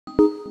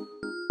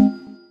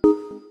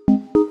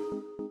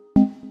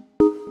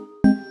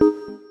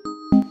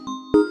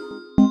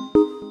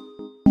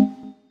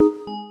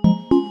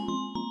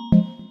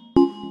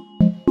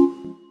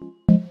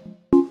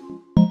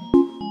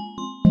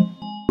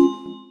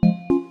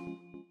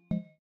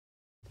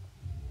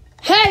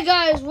Hey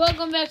guys,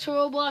 welcome back to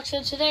Roblox,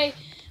 and today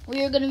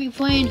we are going to be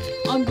playing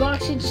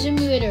Unboxing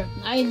Simulator.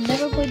 I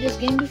never played this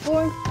game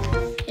before,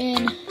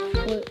 and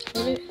we're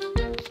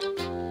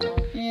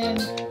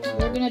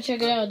going to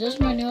check it out. This is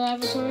my new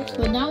avatar,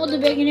 but not with the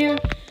bacon hair,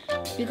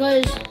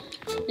 because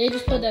they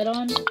just put that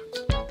on.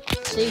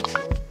 See?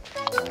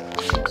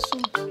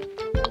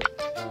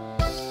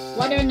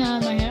 Why do I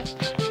not have my hat?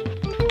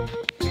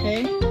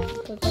 Okay,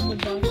 click on the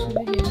box to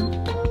begin.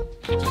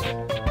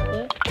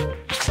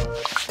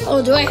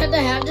 Oh, do I have to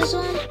have this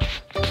on?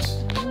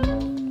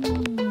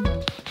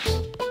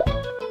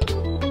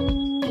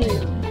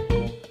 Wait.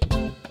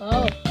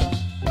 Oh.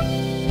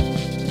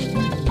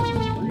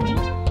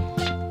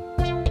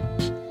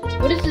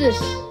 What is this?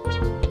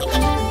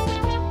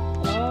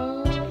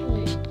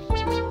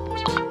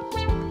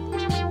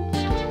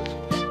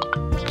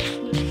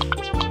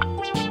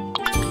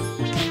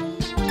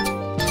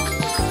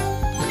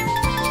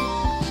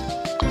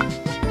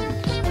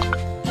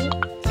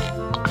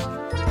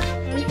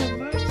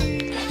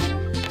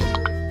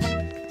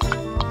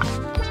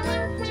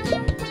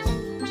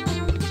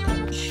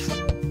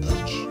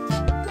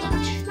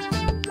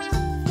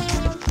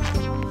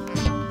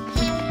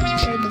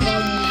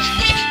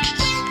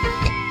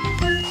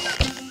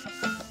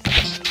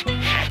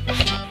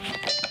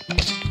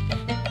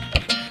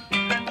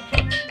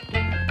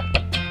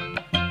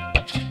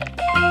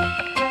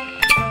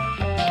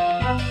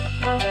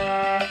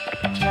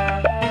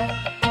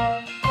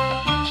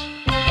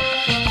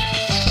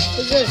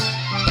 This?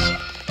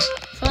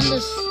 Found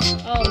this.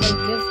 Oh, my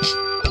gift.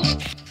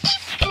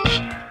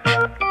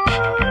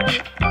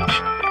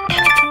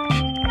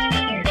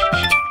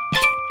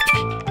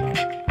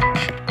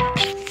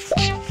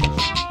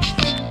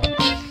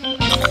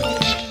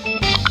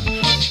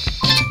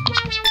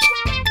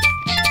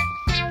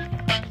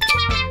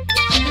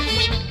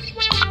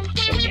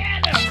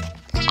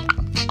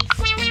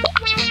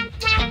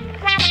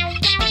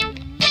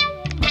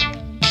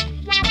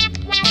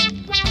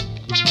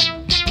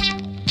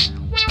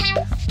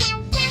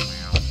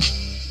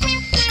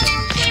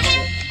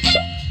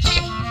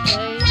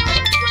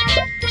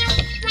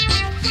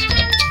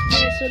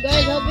 So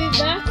guys, I'll be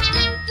back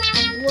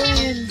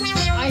when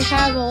I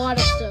have a lot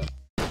of stuff.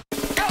 Gotta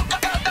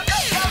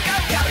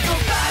go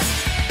fast.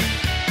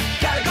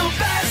 Gotta go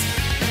fast.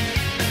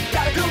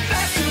 Gotta go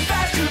fast, too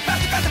fast, too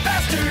fast, faster,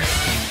 faster.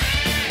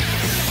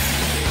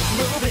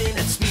 Moving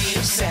at speed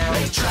of sound.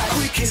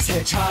 Quickest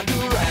hedgehog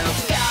around.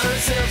 Found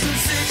ourselves in a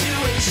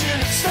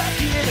situation,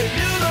 stuck in a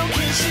new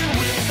location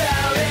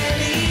without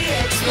any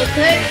explanation.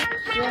 Okay,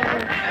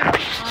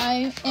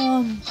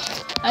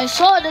 I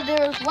saw that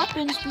there was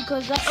weapons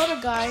because that other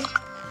guy,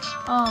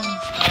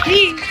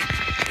 he's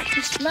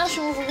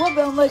smashing with a weapon.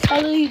 I'm like,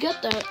 how did he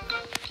get that?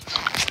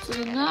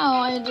 So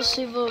now I had to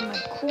save up my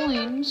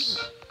coins.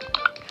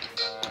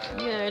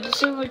 Yeah, I had to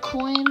save my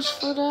coins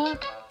for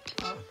that.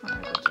 Oh,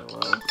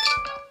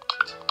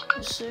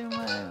 I save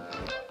my.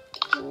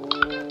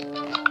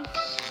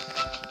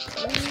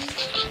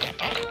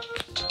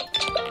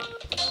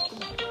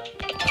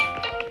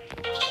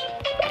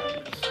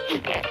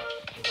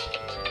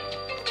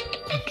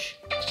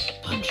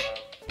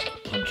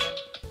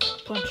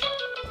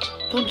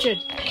 Punch it!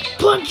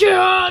 Punch it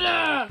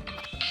harder!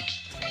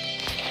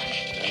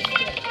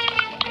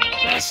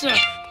 Faster!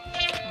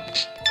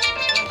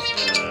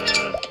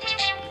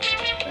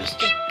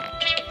 Faster!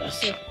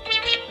 Faster!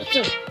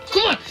 Faster!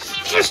 Come on!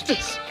 Faster!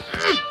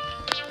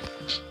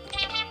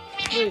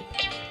 Wait.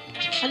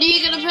 How do you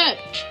get a pet?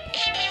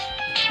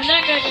 How did I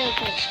get a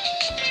pet?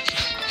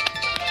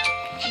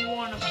 You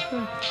want a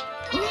pet?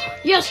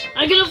 Yes!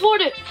 I can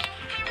afford it!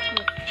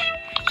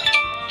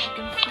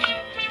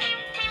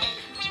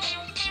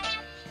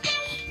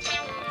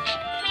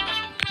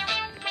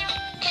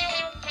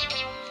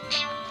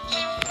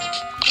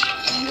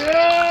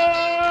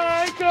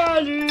 Yeah, I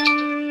got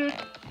it!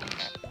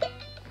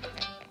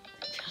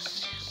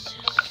 Yes.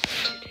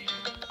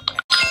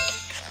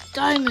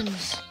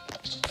 Diamonds!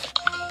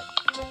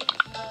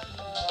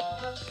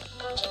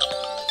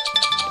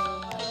 Oh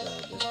my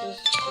god, this is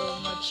so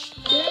much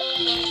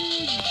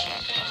damage!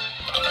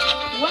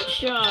 One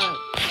shot!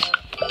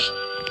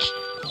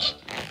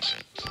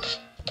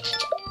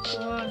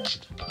 Come on. Oh,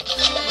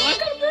 I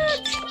got a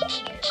bitch!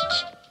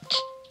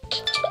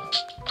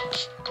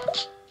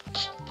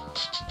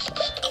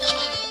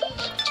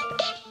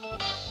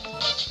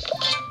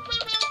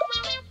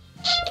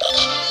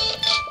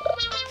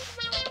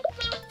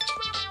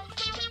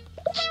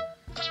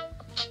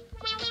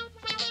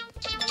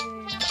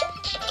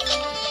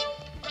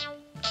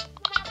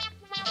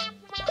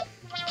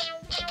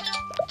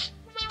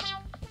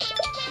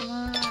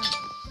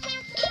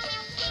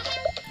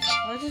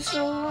 Why is it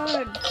so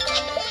hard?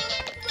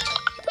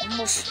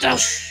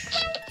 Mustache.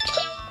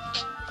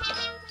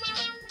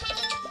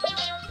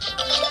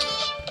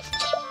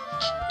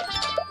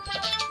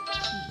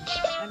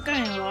 I'm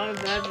getting a lot of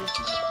badges.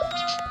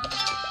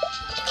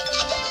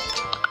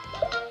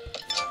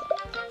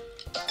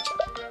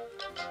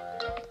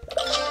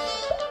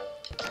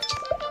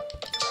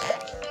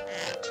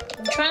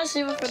 I'm trying to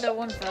save up for that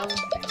 1,000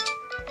 thing.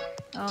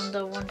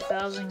 The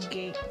 1000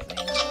 gate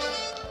thing.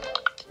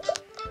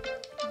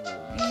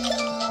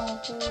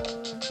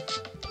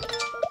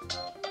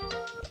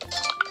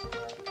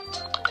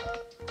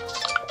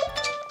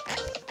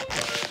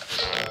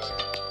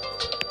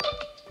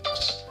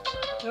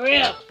 Hurry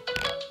up!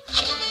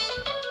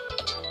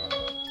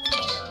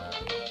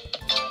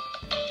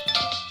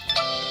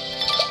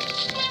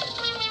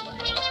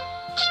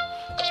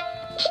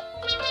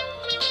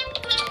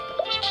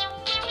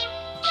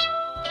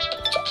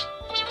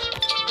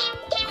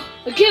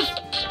 A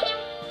gift!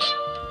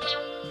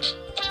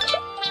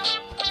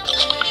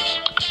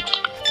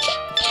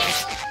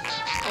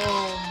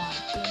 Oh my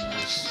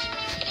goodness.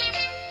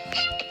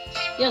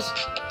 Yes,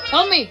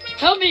 help me!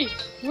 Help me!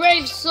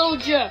 Brave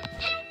soldier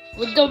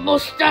with the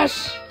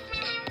mustache!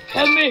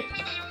 Help me!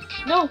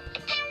 No!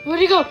 Where'd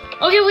he go?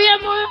 Okay, we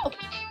have more help!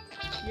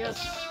 Yes.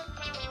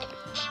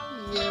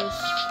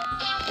 Yes.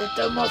 With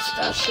the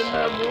mustache and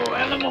the blue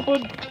animal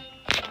hood.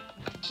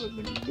 We're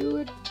gonna do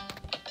it.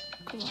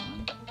 Come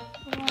on.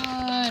 Come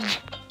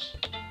on.